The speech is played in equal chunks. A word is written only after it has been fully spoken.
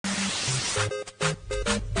I'm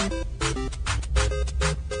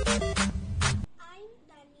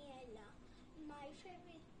Daniela. My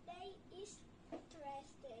favorite day is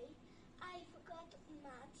Thursday. I've got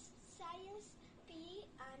maths, science, PE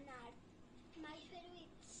and art. My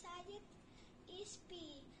favorite subject is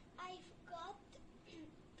PE. I've got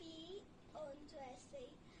PE on Thursday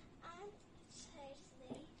and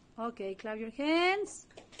Thursday. Okay, clap your hands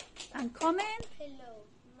and comment. Hello,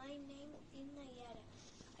 my name is Nayara.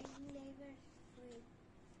 I'm level 3.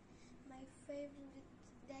 My favorite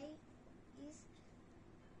day is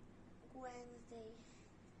Wednesday.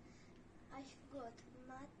 I've got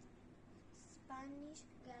math, Spanish,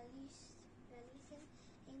 Galician,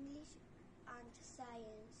 English and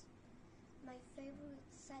science. My favorite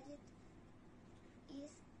subject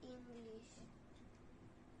is English.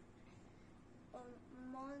 On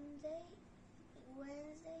Monday,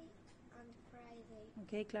 Wednesday and Friday.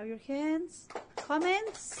 Okay, clap your hands.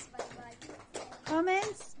 Comments? Bye-bye.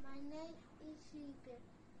 Comments? My name is Felipe.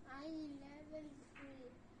 I'm level 3.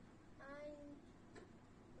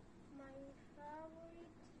 My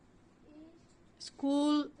favorite is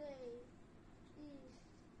School. day is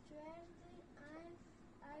Thursday.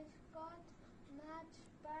 I've got math,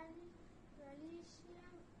 Spanish,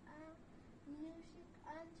 Galician, and music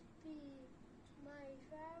and PE. My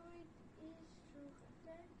favorite is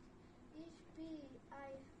subject is PE.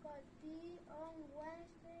 I've got PE on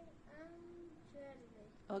Wednesday and Thursday.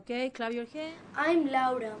 Okay, clap your hands. I'm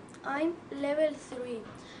Laura. I'm level 3.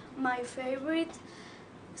 My favorite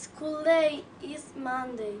school day is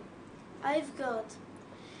Monday. I've got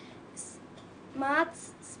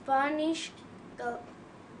maths, Spanish,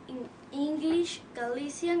 English,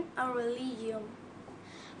 Galician, and religion.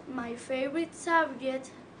 My favorite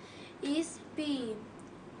subject is PE.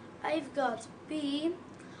 I've got PE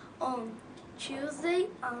on Tuesday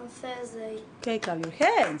and Thursday. Okay, clap your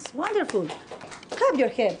hands. Wonderful. Clap your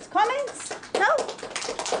hands. Comments? No?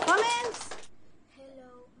 Comments?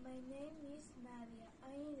 Hello, my name is Nadia.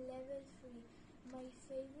 I'm level 3. My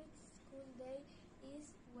favorite school day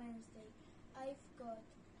is Wednesday. I've got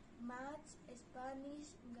maths,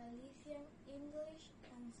 Spanish, Galician, English,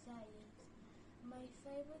 and science. My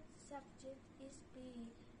favorite subject is PE.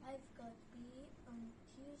 I've got PE on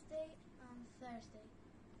Tuesday and Thursday.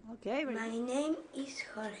 Okay, very My good. name is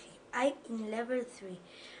Jorge. I'm in level 3.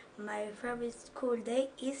 My favorite school day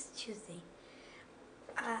is Tuesday.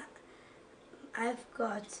 I've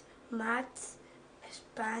got maths,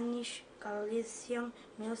 Spanish, Galician,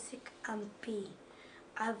 music, and PE.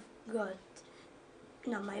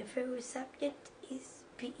 My favorite subject is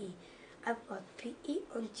PE. I've got PE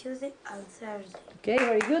on Tuesday and Thursday. Okay,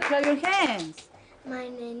 very good. Clap your hands. My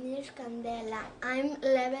name is Candela. I'm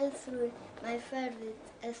level 3. My favorite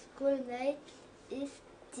school day is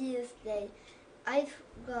Tuesday. I've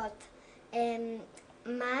got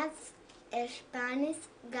maths, Spanish,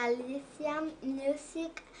 Galician,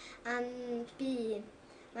 music, and PE.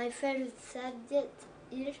 My favorite subject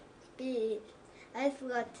is PE. I've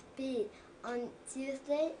got PE on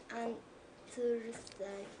Tuesday and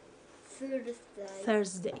Thursday.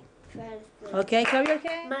 Thursday. Thursday. Okay, clap your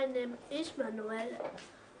hands. My name is Manuel.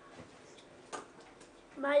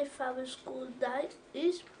 My favorite school day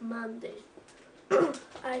is Monday.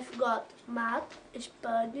 I've got math,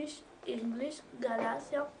 Spanish, English,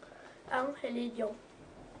 Galician, and religion.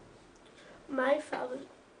 My favorite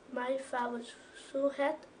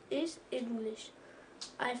subject is English.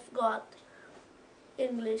 I've got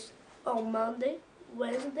English on Monday,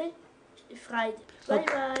 Wednesday, Friday. Bye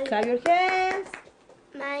bye. Clap your hands.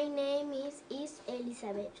 My name is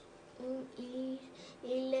Elizabeth. In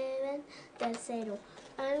 11 tercero.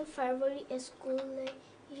 And favorite school day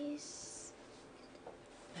is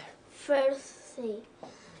Thursday.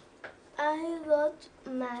 I got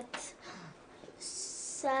math,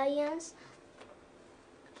 science,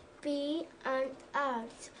 PE and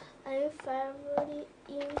art. And favorite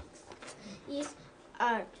is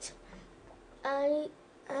art. I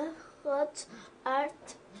got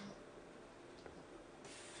art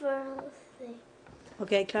Thursday.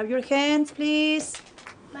 Okay, clap your hands, please.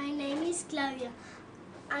 My name is Claudia.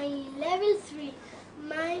 I'm level 3.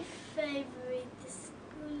 My favorite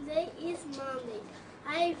school day is Monday.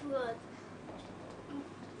 I've got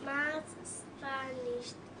math,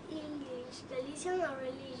 Spanish, English, Galician and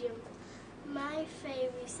religion. My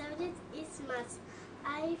favorite subject is maths.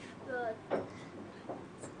 I've got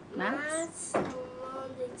maths on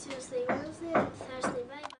Monday, Tuesday, Wednesday and Thursday.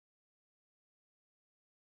 Bye.